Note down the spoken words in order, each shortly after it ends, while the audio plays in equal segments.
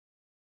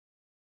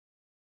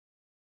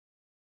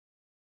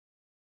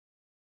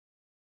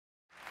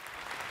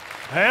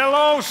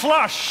Hello,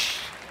 Slush!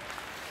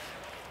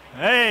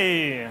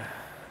 Hey!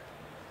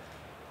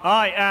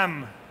 I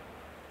am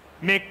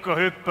Mikko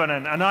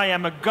Hyppönen, and I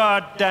am a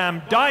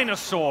goddamn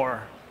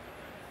dinosaur.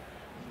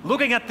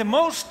 Looking at the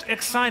most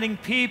exciting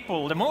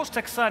people, the most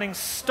exciting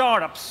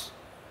startups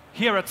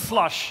here at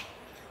Slush,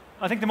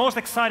 I think the most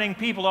exciting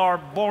people are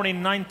born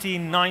in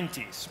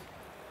 1990s.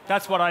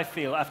 That's what I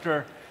feel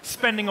after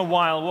spending a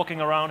while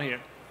walking around here.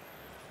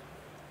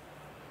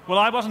 Well,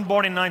 I wasn't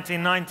born in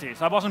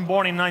 1990s. I wasn't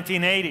born in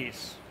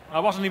 1980s. I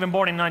wasn't even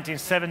born in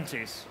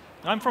 1970s.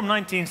 I'm from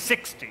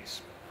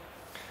 1960s.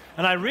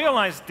 And I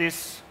realized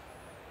this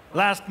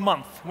last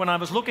month when I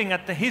was looking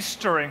at the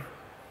history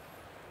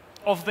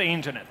of the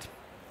internet.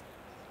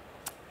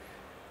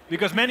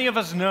 Because many of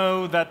us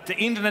know that the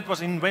internet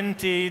was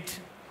invented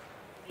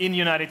in the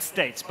United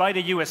States by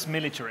the US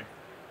military.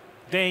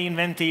 They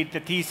invented the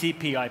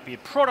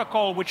TCP/IP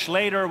protocol, which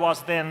later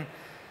was then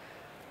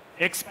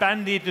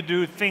expanded to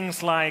do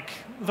things like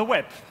the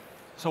web.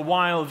 So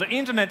while the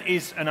internet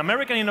is an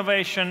American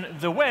innovation,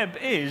 the web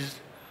is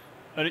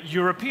a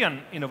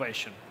European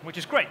innovation, which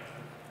is great.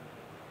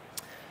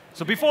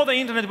 So before the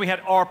internet we had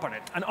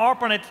ARPANET, and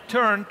ARPANET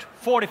turned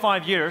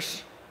 45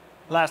 years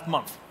last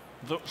month.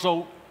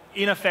 So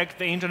in effect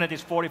the internet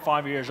is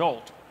 45 years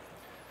old.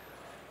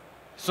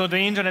 So the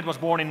internet was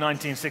born in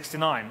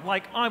 1969,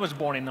 like I was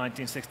born in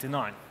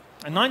 1969.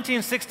 And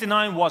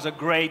 1969 was a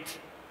great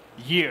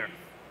year.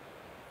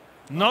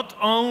 Not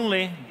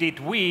only did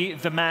we,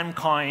 the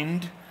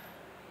mankind,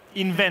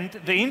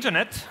 invent the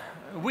internet,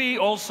 we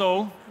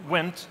also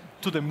went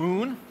to the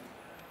moon.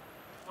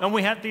 And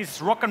we had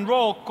this rock and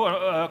roll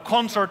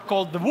concert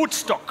called the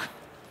Woodstock.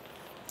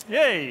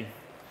 Yay!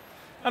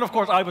 And of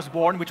course I was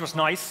born, which was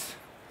nice.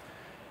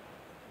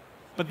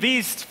 But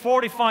these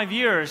 45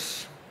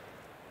 years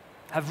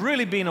have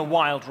really been a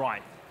wild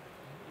ride.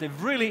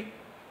 They've really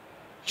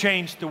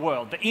changed the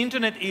world. The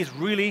internet is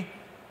really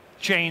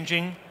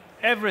changing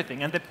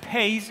everything, and the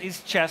pace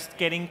is just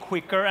getting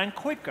quicker and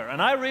quicker.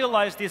 And I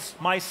realized this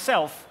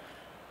myself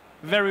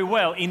very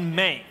well in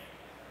May.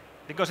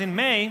 Because in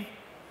May,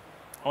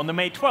 on the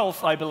May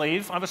 12th, I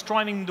believe, I was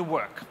driving to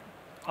work.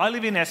 I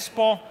live in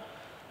Espoo,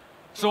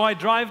 so I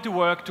drive to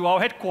work to our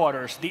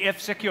headquarters, the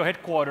F-Secure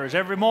headquarters,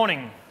 every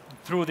morning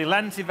through the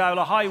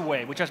Länsiväylä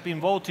highway, which has been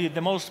voted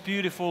the most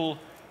beautiful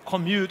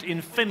commute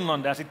in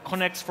Finland as it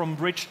connects from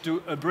bridge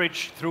to a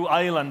bridge through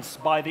islands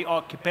by the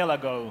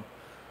archipelago.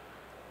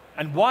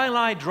 And while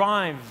I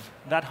drive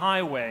that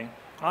highway,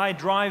 I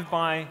drive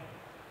by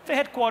the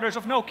headquarters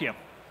of Nokia.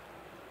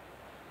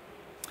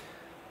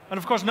 And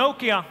of course,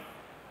 Nokia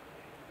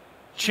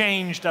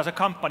changed as a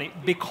company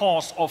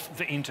because of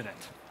the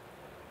internet.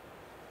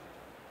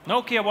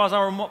 Nokia was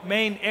our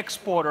main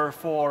exporter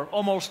for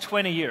almost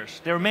 20 years.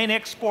 Their main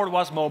export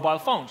was mobile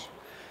phones.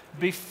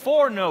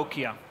 Before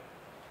Nokia,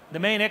 the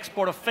main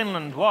export of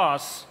Finland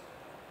was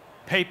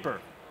paper,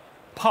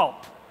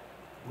 pulp,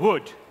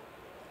 wood,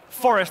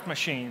 forest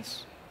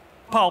machines,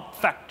 pulp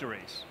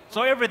factories.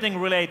 So everything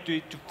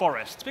related to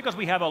forests, because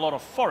we have a lot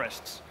of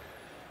forests.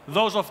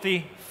 Those of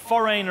the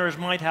foreigners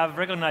might have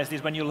recognized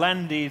this when you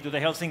landed to the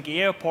Helsinki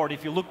airport.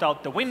 If you looked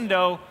out the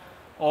window,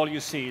 all you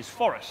see is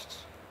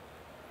forests.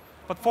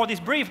 But for this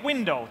brief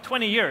window,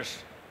 20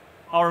 years,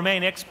 our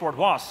main export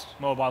was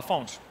mobile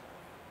phones.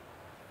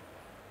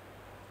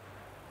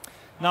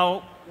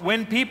 Now,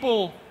 when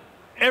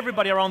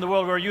everybody around the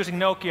world were using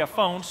Nokia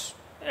phones,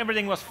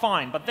 everything was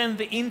fine. But then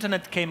the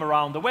internet came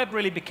around, the web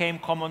really became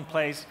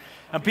commonplace,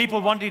 and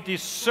people wanted to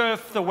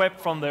surf the web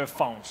from their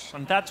phones.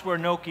 And that's where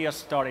Nokia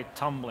started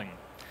tumbling.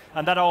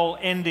 And that all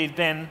ended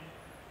then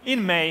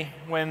in May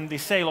when the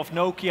sale of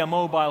Nokia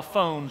mobile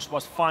phones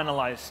was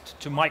finalized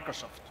to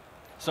Microsoft.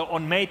 So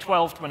on May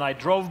 12th, when I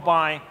drove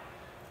by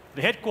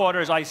the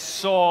headquarters, I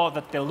saw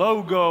that the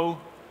logo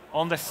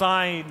on the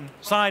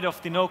side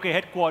of the Nokia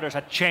headquarters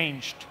had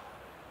changed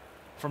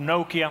from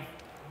Nokia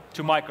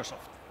to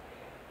Microsoft.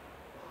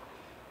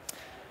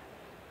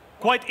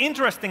 Quite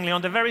interestingly,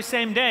 on the very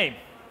same day,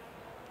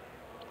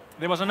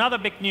 there was another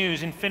big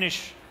news in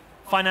Finnish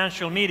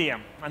financial media,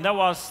 and that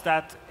was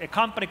that a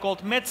company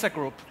called Metsä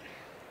Group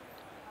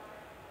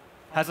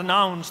has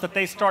announced that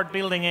they start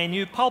building a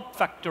new pulp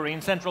factory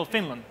in central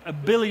Finland, a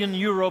 €1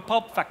 billion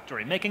pulp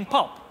factory, making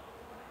pulp.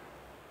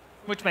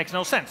 Which makes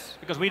no sense,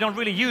 because we don't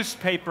really use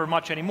paper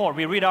much anymore.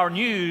 We read our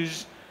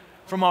news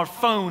from our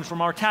phones,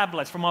 from our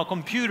tablets, from our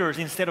computers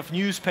instead of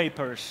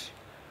newspapers.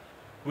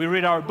 We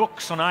read our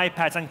books on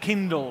iPads and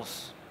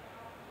Kindles.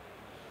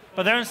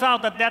 But it turns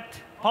out that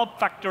that pulp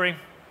factory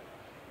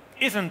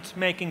isn't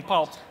making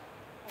pulp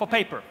for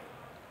paper.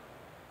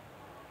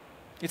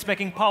 It's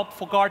making pulp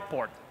for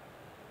cardboard.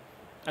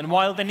 And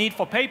while the need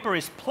for paper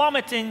is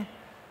plummeting,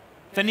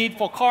 the need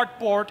for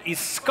cardboard is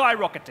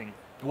skyrocketing.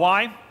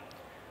 Why?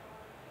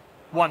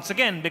 Once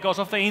again, because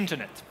of the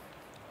internet.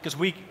 Because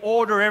we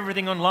order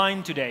everything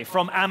online today,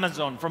 from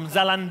Amazon, from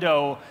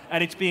Zalando,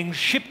 and it's being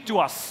shipped to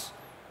us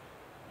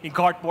in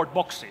cardboard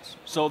boxes.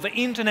 So the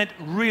internet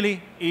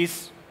really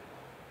is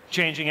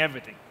changing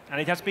everything.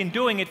 And it has been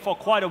doing it for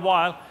quite a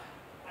while,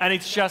 and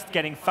it's just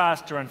getting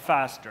faster and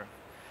faster.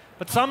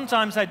 But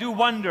sometimes I do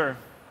wonder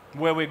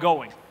where we're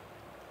going.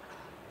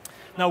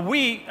 Now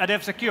we at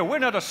F-Secure, we're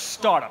not a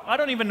startup. I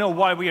don't even know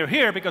why we are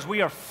here, because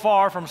we are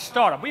far from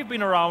startup. We've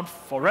been around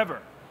forever.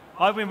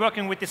 I've been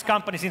working with this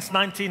company since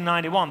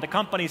 1991. The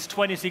company is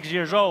 26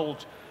 years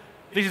old.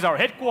 This is our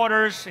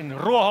headquarters in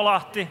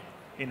Ruoholahti,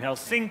 in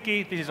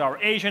Helsinki. This is our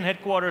Asian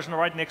headquarters, and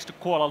right next to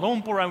Kuala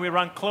Lumpur, and we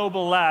run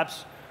global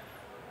labs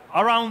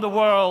around the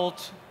world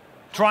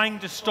trying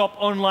to stop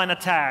online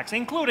attacks,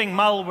 including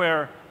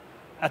malware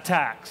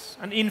attacks.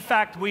 And in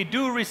fact, we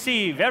do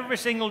receive every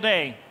single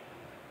day,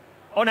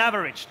 on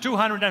average,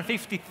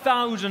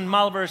 250,000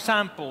 malware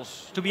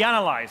samples to be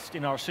analyzed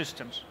in our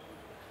systems.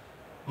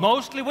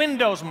 Mostly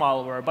Windows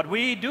malware, but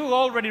we do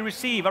already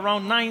receive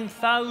around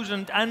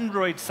 9,000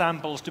 Android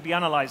samples to be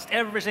analyzed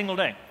every single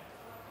day.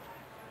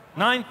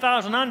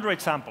 9,000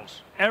 Android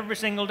samples every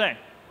single day.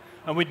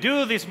 And we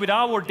do this with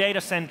our data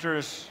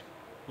centers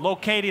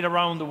located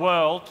around the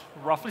world,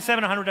 roughly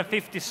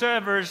 750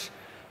 servers,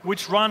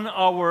 which run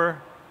our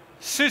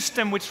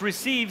system, which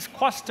receives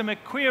customer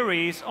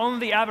queries on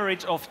the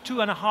average of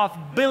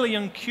 2.5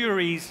 billion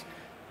queries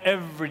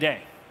every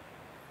day.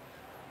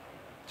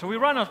 So we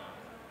run a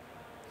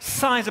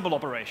sizable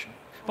operation.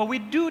 But we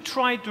do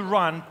try to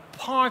run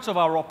parts of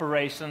our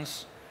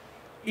operations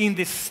in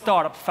this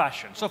startup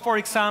fashion. So for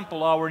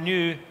example, our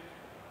new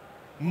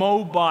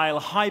mobile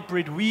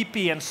hybrid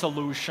VPN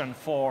solution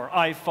for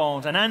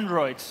iPhones and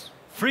Androids,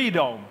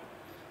 Freedom,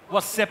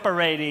 was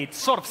separated,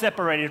 sort of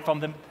separated from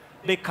the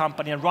big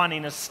company and run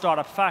in a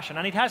startup fashion.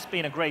 And it has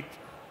been a great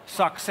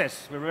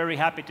success. We're very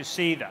happy to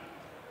see that.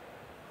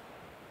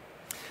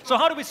 So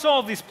how do we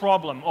solve this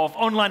problem of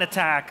online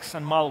attacks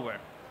and malware?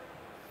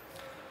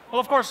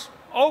 Well, of course,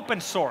 open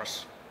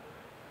source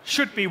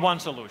should be one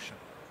solution,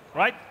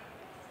 right?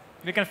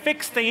 We can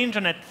fix the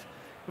internet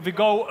if we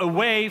go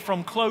away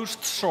from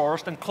closed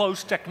source and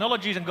closed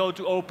technologies and go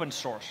to open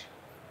source.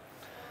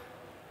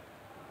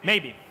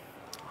 Maybe.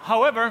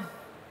 However,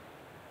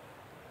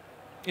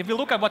 if we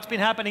look at what's been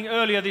happening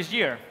earlier this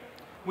year,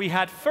 we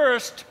had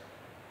first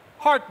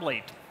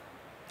Heartbleed,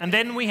 and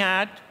then we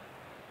had,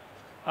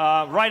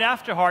 right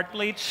after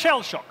Heartbleed,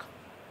 shell shock.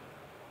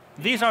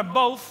 These are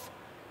both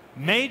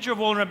major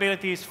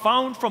vulnerabilities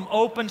found from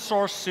open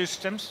source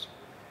systems.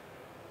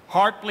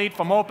 Heartbleed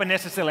from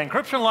OpenSSL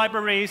encryption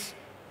libraries,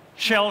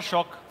 shell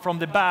shock from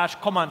the bash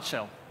command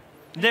shell.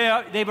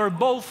 They were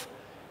both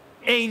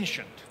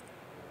ancient,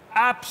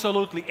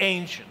 absolutely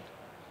ancient.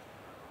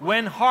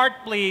 When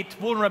Heartbleed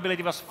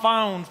vulnerability was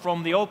found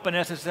from the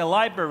OpenSSL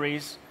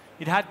libraries,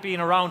 it had been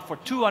around for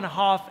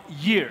 2.5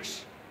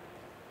 years.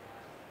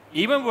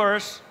 Even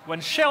worse, when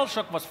shell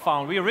shock was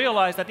found, we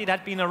realized that it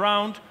had been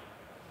around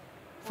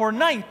for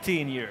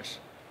 19 years.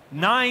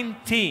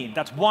 19,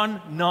 that's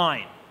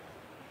 19.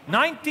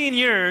 19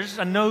 years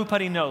and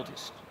nobody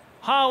noticed.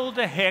 How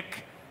the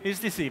heck is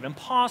this even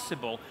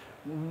possible?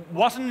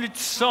 Wasn't it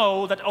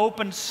so that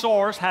open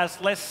source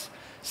has less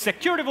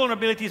security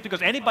vulnerabilities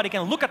because anybody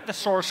can look at the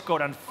source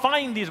code and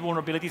find these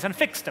vulnerabilities and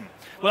fix them?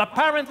 Well,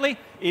 apparently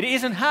it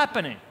isn't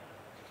happening.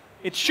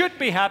 It should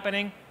be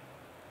happening,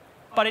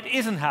 but it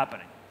isn't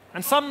happening.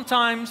 And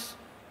sometimes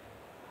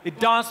it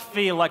does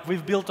feel like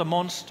we've built a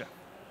monster.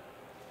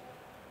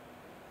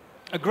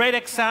 A great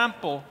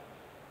example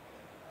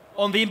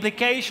on the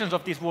implications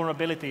of these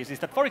vulnerabilities is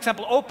that, for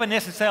example,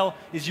 OpenSSL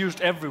is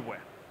used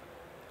everywhere.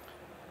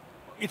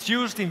 It's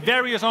used in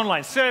various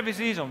online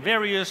services, on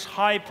various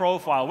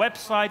high-profile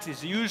websites.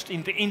 It's used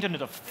in the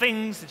Internet of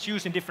Things. It's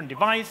used in different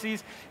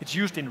devices. It's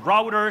used in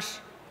routers.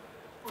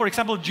 For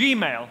example,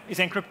 Gmail is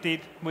encrypted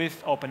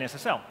with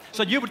OpenSSL.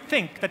 So you would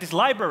think that this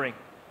library,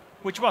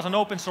 which was an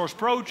open-source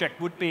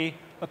project, would be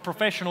a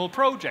professional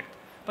project.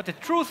 But the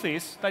truth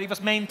is that it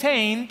was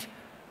maintained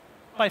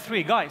by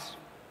 3 guys.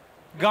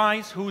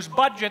 Guys whose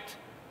budget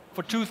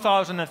for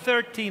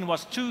 2013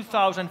 was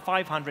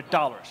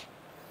 $2,500.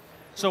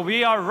 So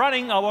we are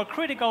running our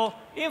critical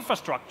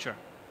infrastructure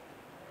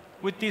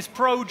with these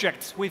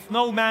projects with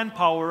no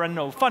manpower and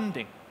no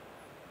funding.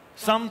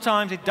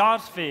 Sometimes it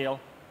does feel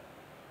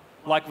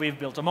like we've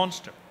built a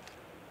monster.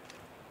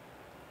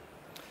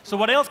 So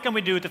what else can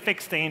we do to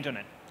fix the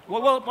internet?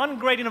 Well, one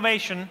great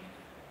innovation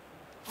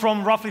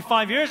from roughly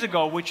 5 years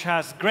ago, which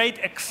has great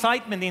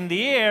excitement in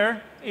the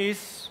air,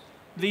 is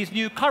these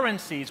new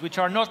currencies, which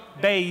are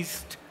not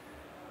based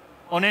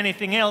on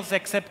anything else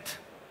except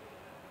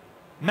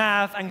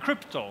math and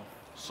crypto.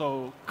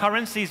 So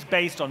currencies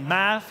based on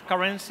math,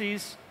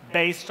 currencies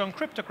based on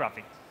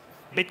cryptography.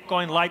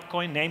 Bitcoin,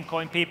 Litecoin,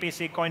 Namecoin,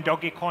 PPC coin,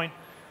 Dogecoin.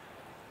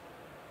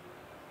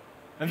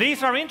 And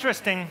these are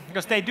interesting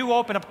because they do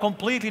open up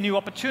completely new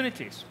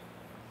opportunities.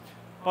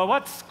 But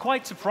what's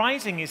quite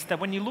surprising is that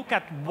when you look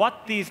at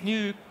what these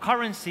new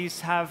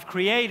currencies have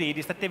created,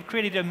 is that they've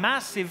created a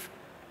massive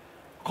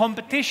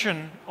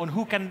competition on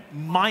who can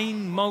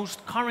mine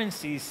most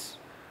currencies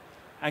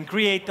and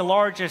create the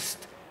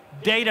largest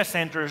data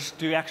centers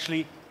to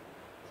actually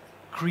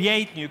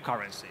create new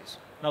currencies.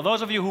 Now,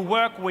 those of you who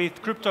work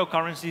with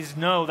cryptocurrencies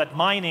know that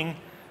mining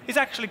is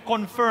actually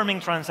confirming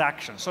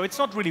transactions. So it's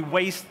not really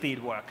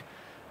wasted work.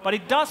 but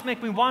it does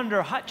make me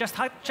wonder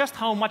just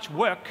how much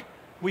work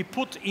we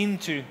put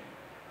into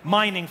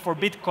mining for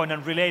Bitcoin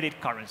and related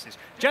currencies.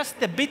 Just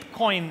the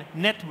Bitcoin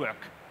network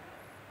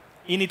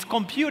in its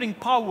computing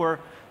power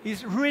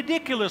is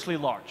ridiculously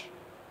large.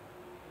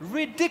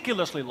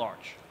 Ridiculously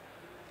large.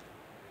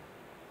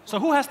 So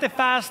who has the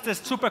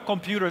fastest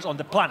supercomputers on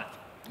the planet?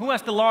 Who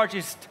has the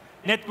largest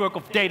network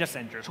of data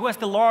centers? Who has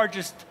the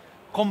largest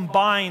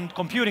combined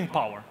computing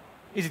power?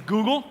 Is it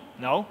Google?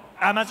 No.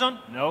 Amazon?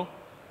 No.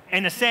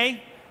 NSA?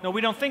 No,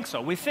 we don't think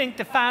so. We think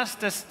the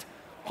fastest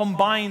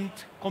combined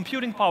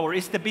computing power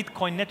is the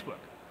Bitcoin network.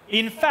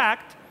 In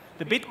fact,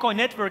 the Bitcoin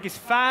network is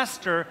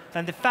faster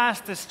than the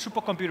fastest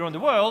supercomputer in the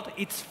world.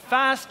 It's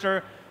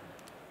faster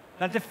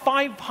than the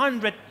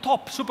 500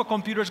 top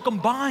supercomputers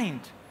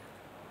combined.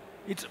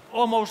 It's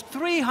almost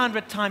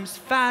 300 times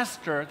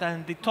faster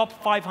than the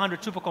top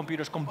 500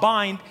 supercomputers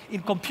combined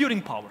in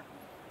computing power.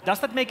 Does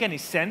that make any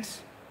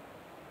sense?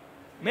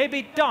 Maybe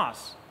it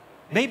does.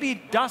 Maybe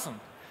it doesn't.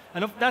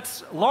 And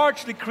that's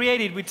largely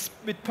created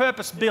with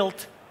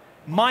purpose-built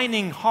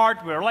mining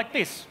hardware like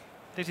this.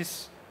 This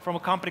is from a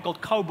company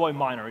called Cowboy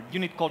Miner, a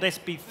unit called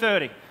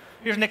SP30.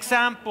 Here's an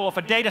example of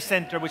a data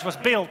center which was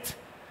built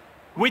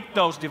with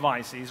those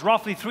devices.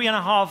 Roughly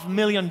 $3.5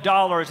 million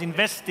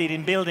invested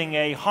in building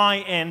a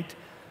high-end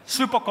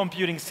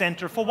supercomputing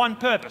center for one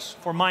purpose,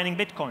 for mining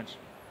Bitcoins.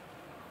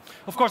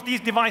 Of course,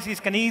 these devices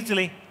can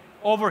easily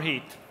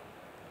overheat.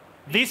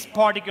 This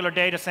particular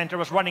data center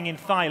was running in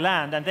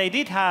Thailand, and they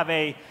did have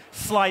a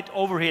slight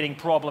overheating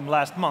problem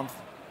last month.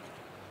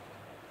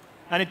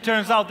 And it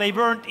turns out they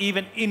weren't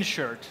even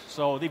insured,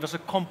 so it was a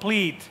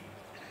complete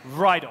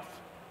write-off.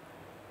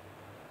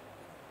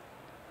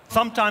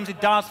 Sometimes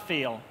it does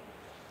feel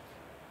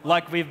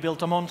like we've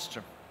built a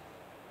monster.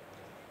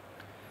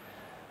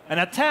 And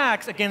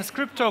attacks against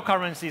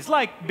cryptocurrencies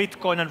like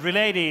Bitcoin and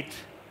related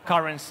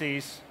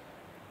currencies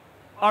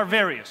are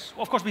various.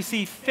 Of course, we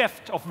see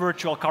theft of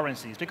virtual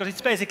currencies because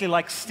it's basically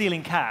like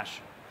stealing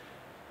cash.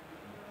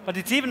 But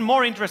it's even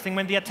more interesting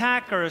when the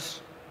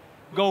attackers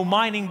go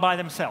mining by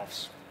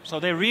themselves. So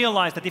they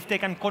realize that if they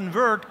can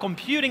convert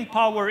computing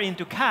power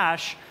into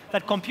cash,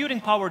 that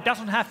computing power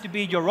doesn't have to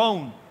be your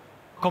own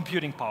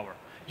computing power.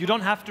 You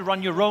don't have to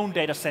run your own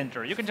data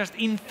center. You can just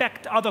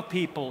infect other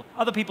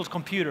people's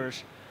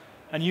computers,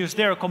 and use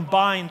their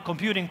combined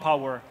computing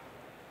power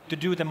to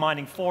do the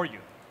mining for you.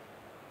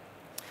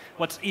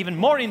 What's even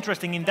more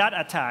interesting in that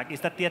attack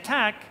is that the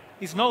attack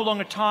is no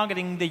longer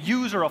targeting the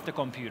user of the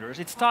computers,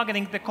 it's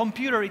targeting the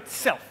computer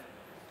itself.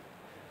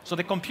 So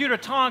the computer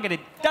targeted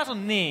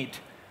doesn't need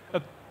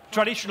a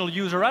traditional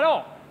user at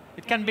all.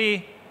 It can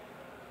be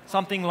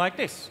something like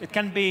this. It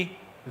can be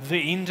the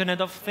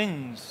Internet of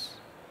Things.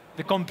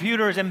 The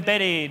computers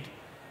embedded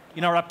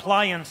in our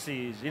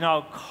appliances, in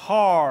our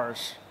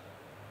cars,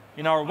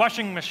 in our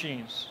washing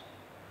machines.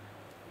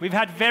 We've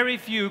had very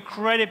few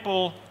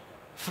credible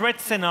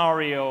threat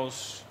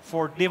scenarios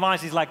for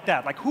devices like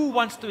that. Like, who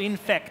wants to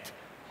infect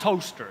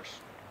toasters?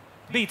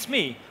 Beats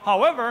me.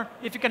 However,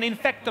 if you can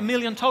infect 1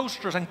 million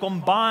toasters and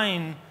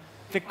combine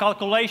the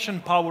calculation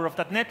power of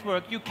that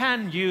network, you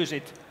can use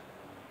it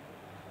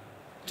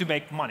to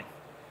make money.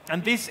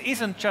 And this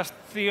isn't just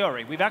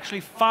theory. We've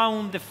actually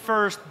found the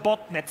first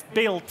botnets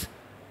built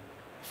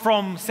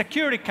from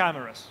security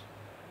cameras,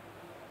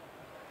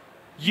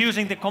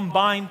 using the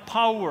combined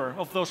power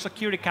of those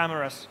security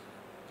cameras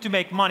to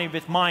make money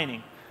with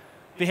mining.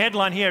 The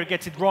headline here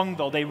gets it wrong,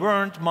 though. They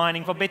weren't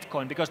mining for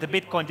Bitcoin because the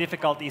Bitcoin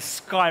difficulty is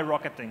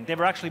skyrocketing. They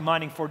were actually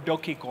mining for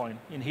Dogecoin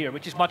in here,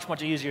 which is much,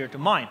 much easier to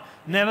mine.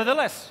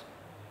 Nevertheless,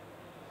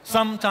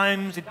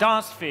 sometimes it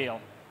does feel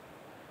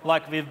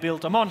like we've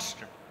built a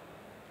monster.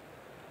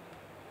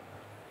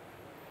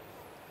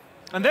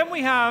 And then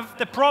we have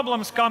the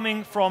problems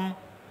coming from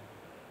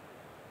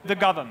the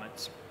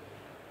governments.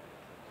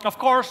 Of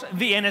course,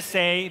 the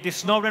NSA, the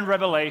Snowden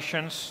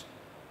revelations,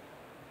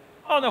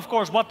 and of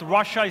course what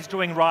Russia is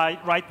doing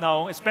right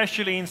now,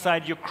 especially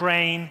inside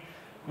Ukraine,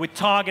 with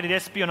targeted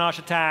espionage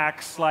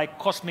attacks like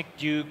Cosmic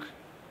Duke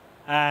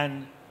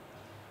and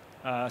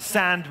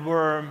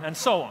Sandworm and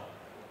so on.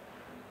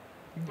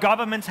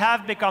 Governments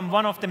have become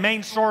one of the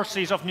main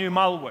sources of new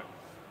malware.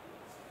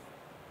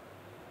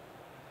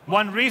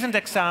 One recent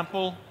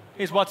example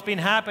is what's been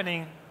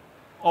happening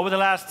over the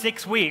last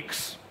 6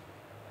 weeks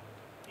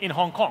in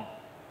Hong Kong.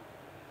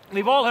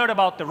 We've all heard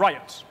about the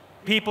riots,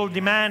 people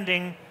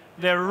demanding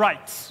their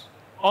rights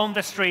on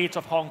the streets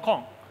of Hong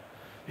Kong.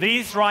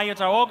 These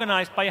riots are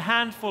organized by a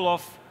handful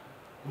of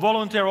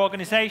volunteer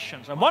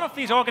organizations. And one of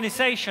these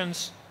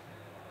organizations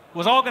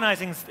was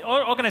organizing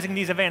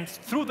these events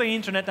through the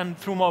internet and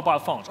through mobile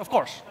phones. Of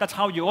course, that's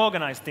how you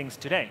organize things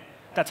today.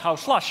 That's how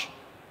Slush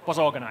was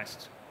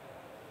organized,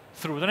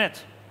 through the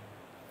net.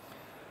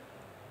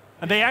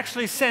 And they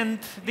actually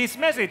sent this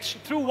message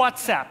through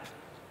WhatsApp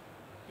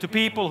to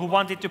people who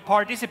wanted to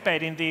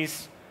participate in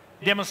these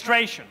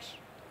demonstrations.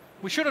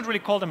 We shouldn't really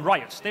call them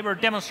riots. They were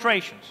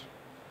demonstrations.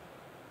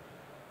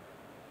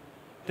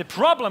 The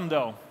problem,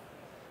 though,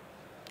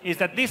 is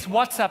that this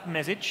WhatsApp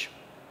message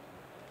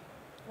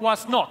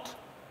was not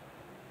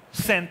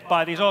sent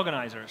by these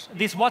organizers.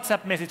 This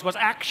WhatsApp message was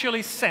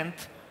actually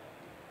sent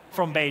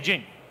from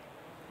Beijing.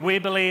 We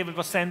believe it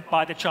was sent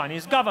by the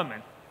Chinese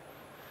government.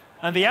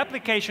 And the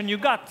application you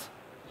got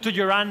to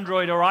your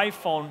Android or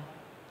iPhone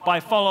by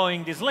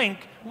following this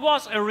link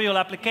was a real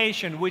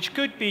application which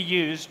could be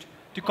used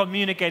to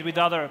communicate with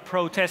other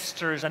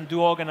protesters and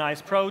to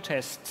organize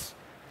protests.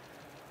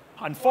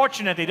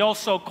 Unfortunately, it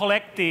also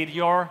collected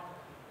your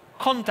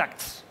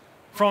contacts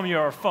from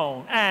your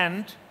phone,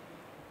 and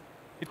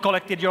it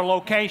collected your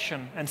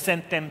location and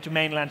sent them to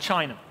mainland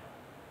China.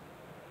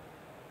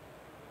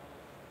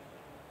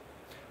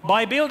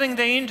 By building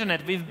the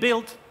internet, we've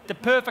built the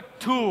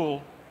perfect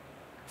tool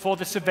for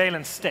the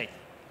surveillance state.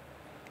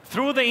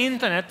 Through the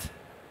internet,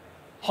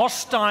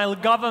 hostile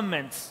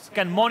governments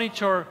can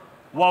monitor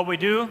what we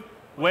do,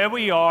 where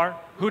we are,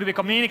 who do we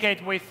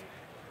communicate with,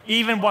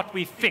 even what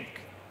we think.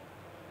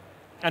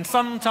 And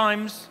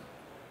sometimes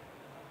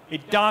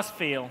it does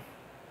feel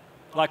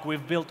like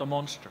we've built a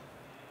monster.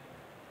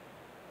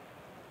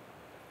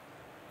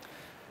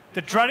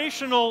 The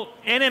traditional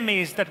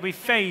enemies that we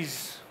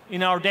face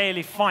in our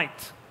daily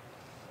fight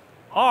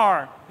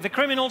are the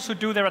criminals who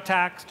do their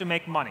attacks to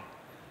make money,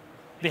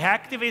 the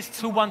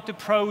activists who want to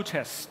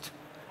protest,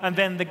 and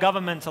then the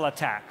governmental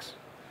attacks.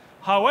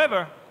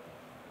 However,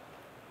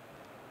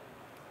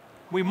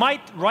 we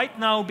might right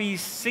now be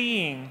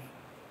seeing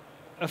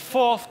a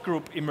fourth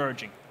group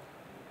emerging.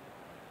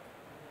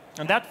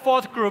 And that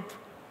fourth group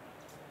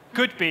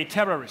could be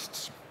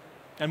terrorists.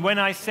 And when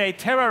I say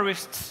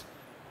terrorists,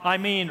 I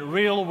mean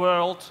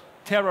real-world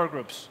terror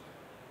groups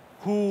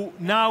who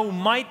now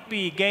might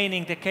be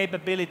gaining the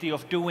capability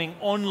of doing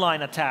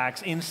online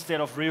attacks instead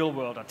of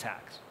real-world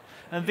attacks.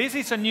 And this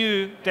is a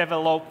new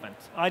development.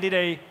 I did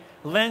a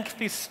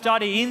lengthy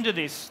study into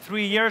this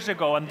 3 years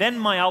ago, and then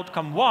my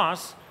outcome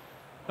was,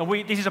 and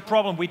this is a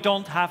problem we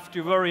don't have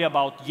to worry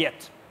about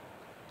yet.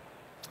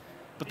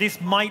 But this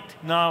might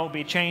now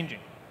be changing.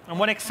 And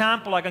one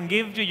example I can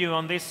give to you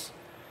on this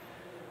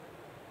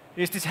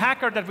is this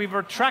hacker that we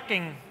were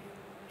tracking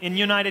in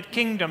United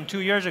Kingdom 2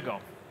 years ago.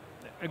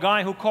 A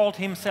guy who called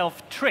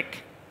himself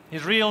Trick.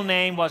 His real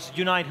name was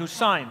Junaid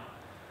Hussain.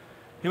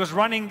 He was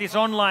running this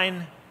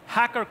online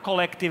hacker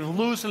collective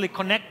loosely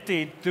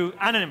connected to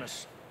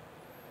Anonymous.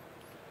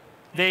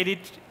 They did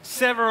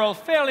several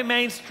fairly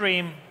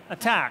mainstream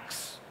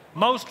attacks,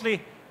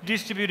 mostly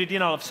distributed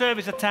denial of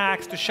service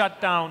attacks to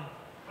shut down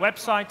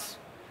websites,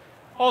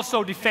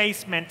 also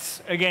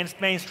defacements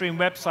against mainstream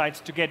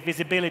websites to get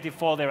visibility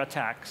for their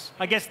attacks.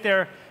 I guess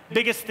their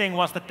biggest thing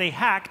was that they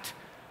hacked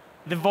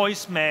the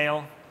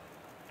voicemail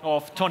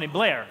of Tony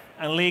Blair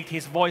and leaked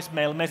his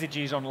voicemail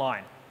messages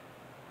online.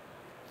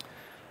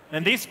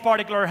 And this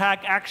particular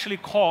hack actually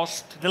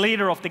caused the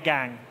leader of the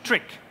gang,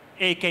 Trick,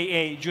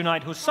 aka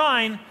Junaid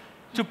Hussain,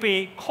 to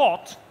be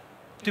caught,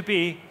 to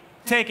be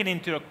taken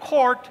into a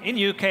court in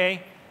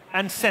UK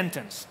and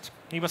sentenced.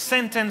 He was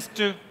sentenced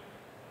to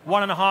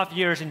 1.5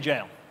 years in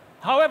jail.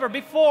 However,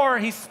 before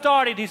he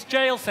started his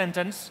jail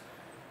sentence,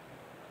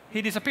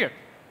 he disappeared.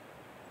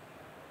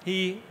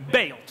 He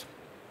bailed.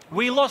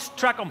 We lost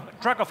track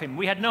of him.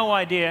 We had no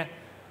idea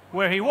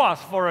where he was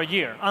for a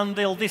year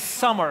until this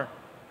summer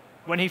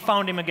when he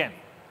found him again.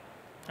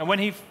 And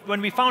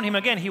when we found him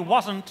again, he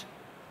wasn't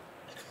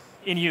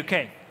in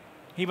UK.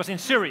 He was in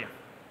Syria.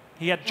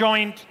 He had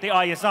joined the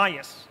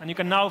ISIS. And you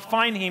can now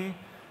find him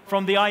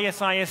from the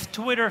ISIS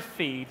Twitter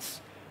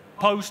feeds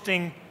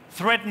posting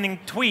threatening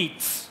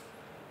tweets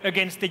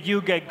against the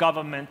UK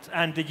government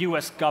and the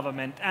US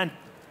government and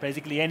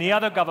basically any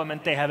other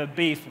government they have a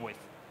beef with.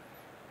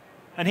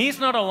 And he's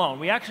not alone.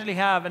 We actually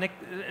have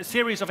a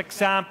series of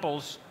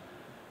examples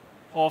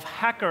of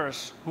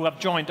hackers who have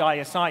joined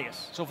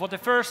ISIS. So for the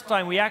first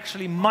time, we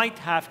actually might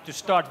have to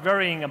start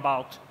worrying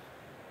about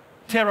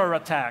terror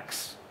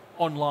attacks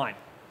online.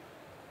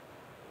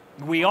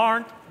 We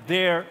aren't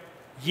there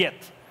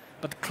yet,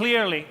 but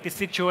clearly the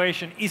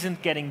situation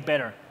isn't getting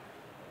better.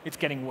 It's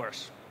getting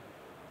worse.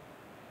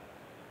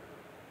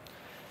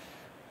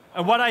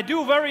 And what I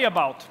do worry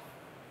about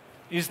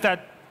is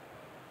that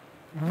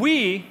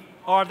we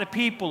are the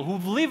people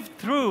who've lived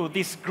through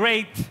this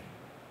great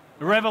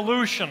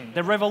revolution,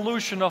 the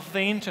revolution of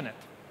the internet.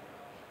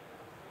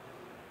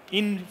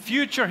 In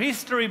future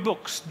history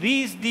books,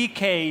 these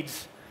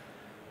decades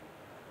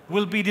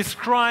will be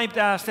described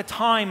as the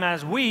time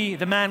as we,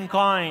 the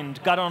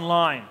mankind, got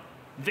online.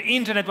 The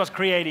internet was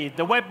created,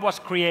 the web was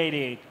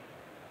created,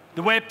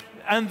 the web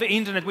and the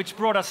internet which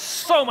brought us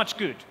so much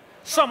good,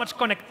 so much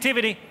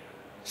connectivity,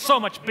 so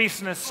much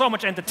business, so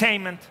much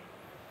entertainment.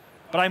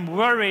 But I'm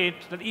worried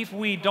that if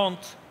we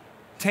don't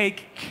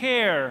take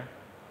care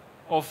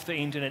of the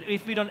internet,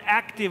 if we don't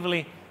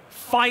actively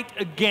fight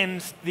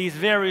against these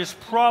various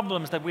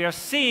problems that we are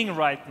seeing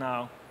right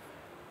now,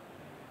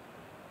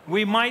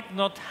 we might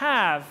not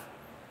have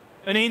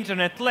an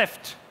internet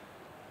left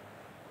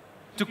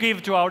to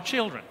give to our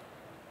children.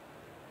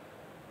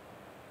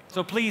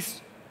 So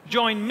please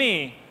join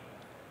me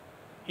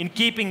in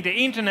keeping the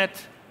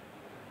internet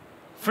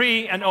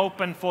free and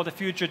open for the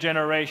future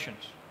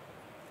generations.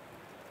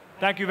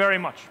 Thank you very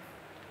much.